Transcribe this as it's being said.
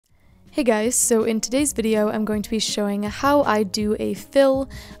Hey guys, so in today's video I'm going to be showing how I do a fill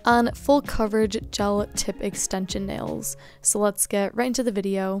on full coverage gel tip extension nails. So let's get right into the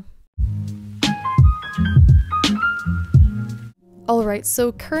video. Alright,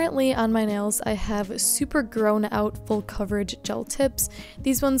 so currently on my nails I have super grown out full coverage gel tips.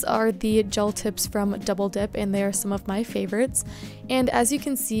 These ones are the gel tips from Double Dip and they are some of my favorites. And as you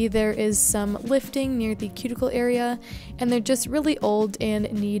can see, there is some lifting near the cuticle area and they're just really old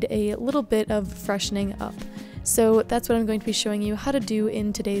and need a little bit of freshening up. So that's what I'm going to be showing you how to do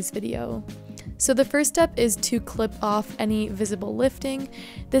in today's video. So the first step is to clip off any visible lifting.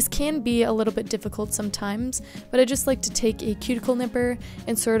 This can be a little bit difficult sometimes, but I just like to take a cuticle nipper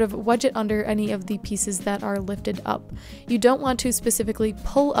and sort of wedge it under any of the pieces that are lifted up. You don't want to specifically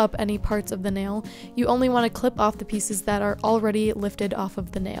pull up any parts of the nail, you only want to clip off the pieces that are already lifted off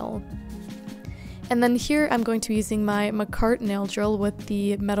of the nail. And then here I'm going to be using my makartt nail drill with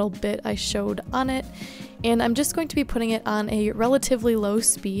the metal bit I showed on it. And I'm just going to be putting it on a relatively low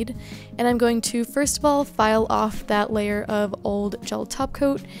speed. And I'm going to first of all file off that layer of old gel top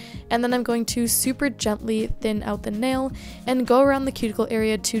coat. And then I'm going to super gently thin out the nail and go around the cuticle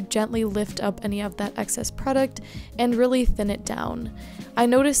area to gently lift up any of that excess product and really thin it down. I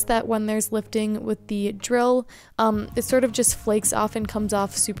noticed that when there's lifting with the drill, it sort of just flakes off and comes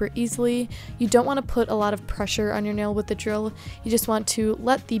off super easily. You don't want to put a lot of pressure on your nail with the drill, you just want to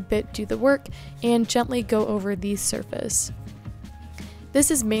let the bit do the work and gently go over the surface.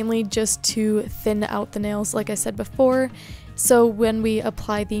 This is mainly just to thin out the nails like I said before, so when we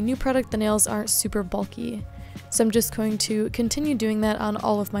apply the new product the nails aren't super bulky. So I'm just going to continue doing that on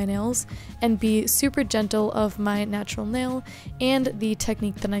all of my nails and be super gentle of my natural nail and the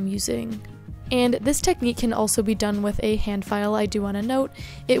technique that I'm using. And this technique can also be done with a hand file, I do want to note.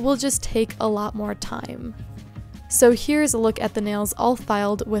 It will just take a lot more time. So here's a look at the nails all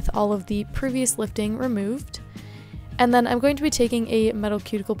filed with all of the previous lifting removed. And then I'm going to be taking a metal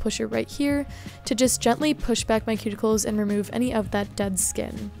cuticle pusher right here to just gently push back my cuticles and remove any of that dead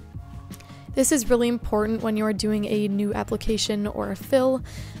skin. This is really important when you are doing a new application or a fill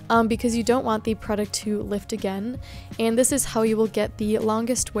because you don't want the product to lift again, and this is how you will get the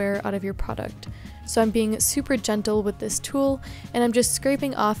longest wear out of your product. So I'm being super gentle with this tool and I'm just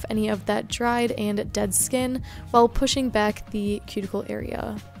scraping off any of that dried and dead skin while pushing back the cuticle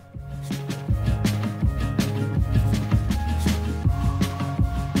area.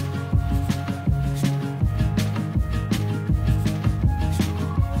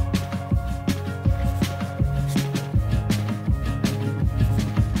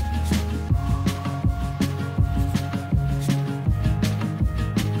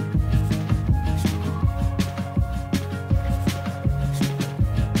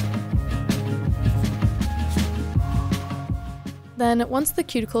 Then once the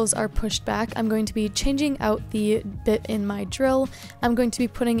cuticles are pushed back, I'm going to be changing out the bit in my drill. I'm going to be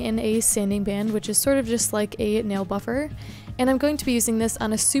putting in a sanding band, which is sort of just like a nail buffer. And I'm going to be using this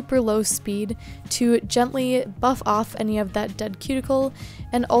on a super low speed to gently buff off any of that dead cuticle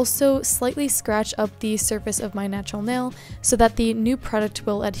and also slightly scratch up the surface of my natural nail so that the new product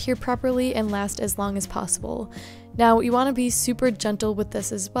will adhere properly and last as long as possible. Now you want to be super gentle with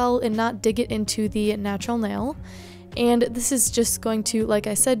this as well and not dig it into the natural nail. And this is just going to, like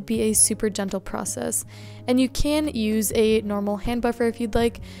I said, be a super gentle process. And you can use a normal hand buffer if you'd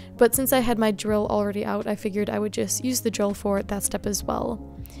like, but since I had my drill already out, I figured I would just use the drill for that step as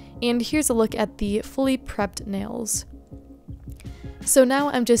well. And here's a look at the fully prepped nails. So now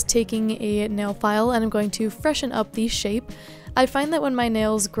I'm just taking a nail file and I'm going to freshen up the shape. I find that when my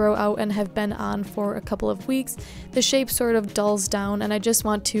nails grow out and have been on for a couple of weeks, the shape sort of dulls down and I just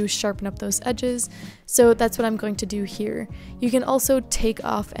want to sharpen up those edges, so that's what I'm going to do here. You can also take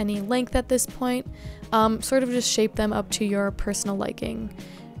off any length at this point, sort of just shape them up to your personal liking.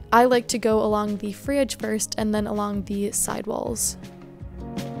 I like to go along the free edge first and then along the side walls.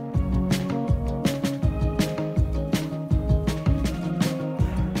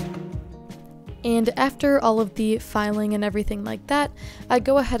 And after all of the filing and everything like that, I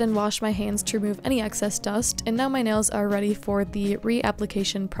go ahead and wash my hands to remove any excess dust, and now my nails are ready for the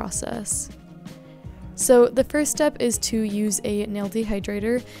reapplication process. So the first step is to use a nail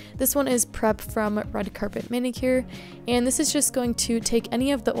dehydrator. This one is Prep from Red Carpet Manicure, and this is just going to take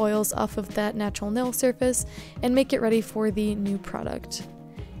any of the oils off of that natural nail surface and make it ready for the new product.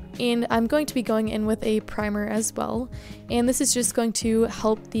 And I'm going to be going in with a primer as well, and this is just going to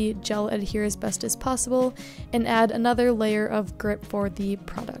help the gel adhere as best as possible and add another layer of grip for the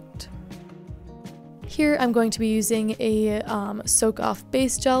product. Here I'm going to be using a soak off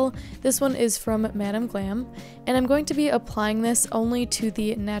base gel. This one is from Madam Glam, and I'm going to be applying this only to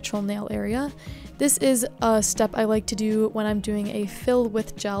the natural nail area. This is a step I like to do when I'm doing a fill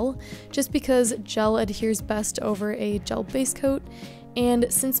with gel, just because gel adheres best over a gel base coat. And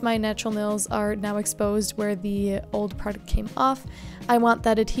since my natural nails are now exposed where the old product came off, I want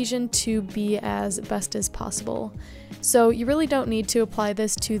that adhesion to be as best as possible. So you really don't need to apply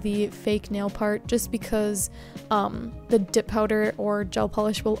this to the fake nail part, just because the dip powder or gel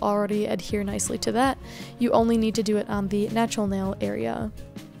polish will already adhere nicely to that. You only need to do it on the natural nail area.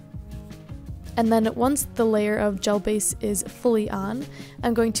 And then once the layer of gel base is fully on,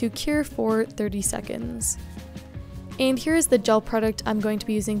 I'm going to cure for 30 seconds. And here is the gel product I'm going to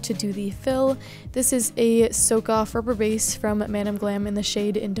be using to do the fill. This is a soak off rubber base from Madam Glam in the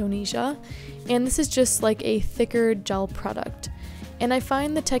shade Indonesia, and this is just like a thicker gel product. And I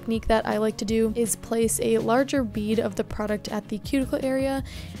find the technique that I like to do is place a larger bead of the product at the cuticle area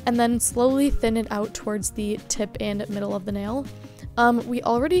and then slowly thin it out towards the tip and middle of the nail. We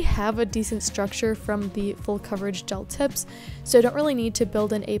already have a decent structure from the full coverage gel tips, so I don't really need to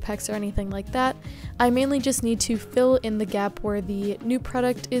build an apex or anything like that. I mainly just need to fill in the gap where the new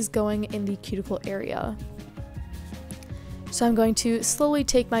product is going in the cuticle area. So I'm going to slowly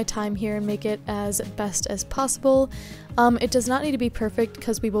take my time here and make it as best as possible. It does not need to be perfect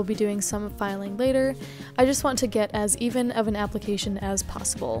because we will be doing some filing later. I just want to get as even of an application as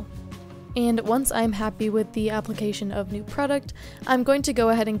possible. And once I'm happy with the application of new product, I'm going to go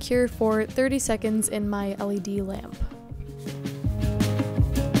ahead and cure for 30 seconds in my LED lamp.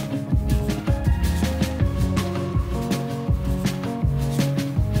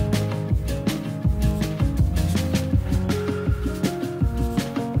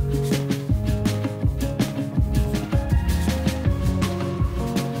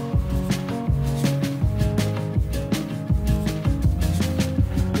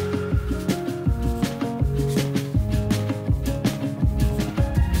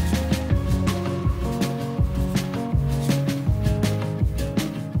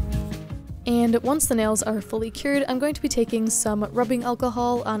 And once the nails are fully cured, I'm going to be taking some rubbing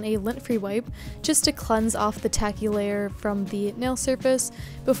alcohol on a lint-free wipe just to cleanse off the tacky layer from the nail surface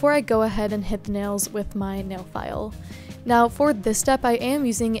before I go ahead and hit the nails with my nail file. Now for this step, I am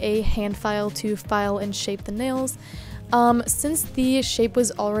using a hand file to file and shape the nails. Since the shape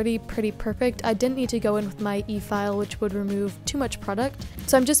was already pretty perfect, I didn't need to go in with my e-file, which would remove too much product,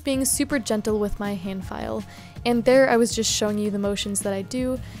 so I'm just being super gentle with my hand file. And there I was just showing you the motions that I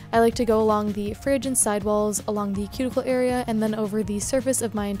do. I like to go along the fridge and sidewalls, along the cuticle area, and then over the surface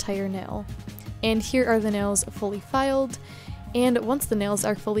of my entire nail. And here are the nails fully filed. And once the nails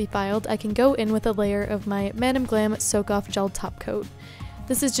are fully filed, I can go in with a layer of my Madam Glam Soak Off Gel Top Coat.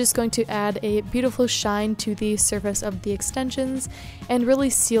 This is just going to add a beautiful shine to the surface of the extensions and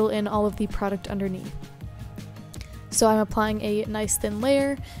really seal in all of the product underneath. So I'm applying a nice thin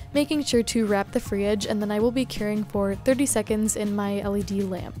layer, making sure to wrap the free edge, and then I will be curing for 30 seconds in my LED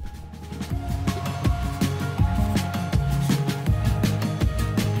lamp.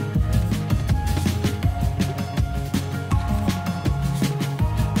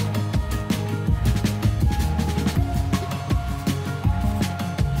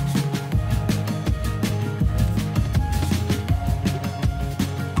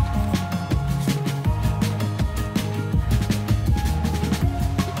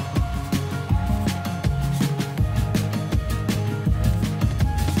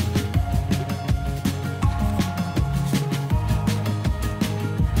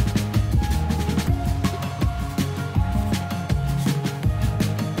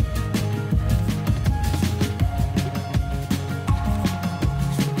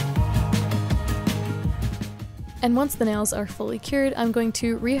 And once the nails are fully cured, I'm going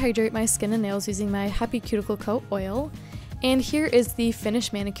to rehydrate my skin and nails using my Happy Cuticle Coat oil. And here is the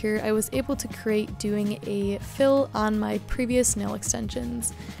finished manicure I was able to create doing a fill on my previous nail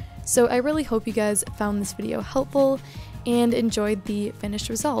extensions. So I really hope you guys found this video helpful and enjoyed the finished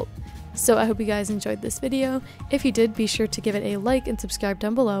result. So I hope you guys enjoyed this video. If you did, be sure to give it a like and subscribe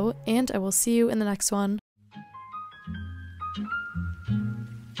down below, and I will see you in the next one.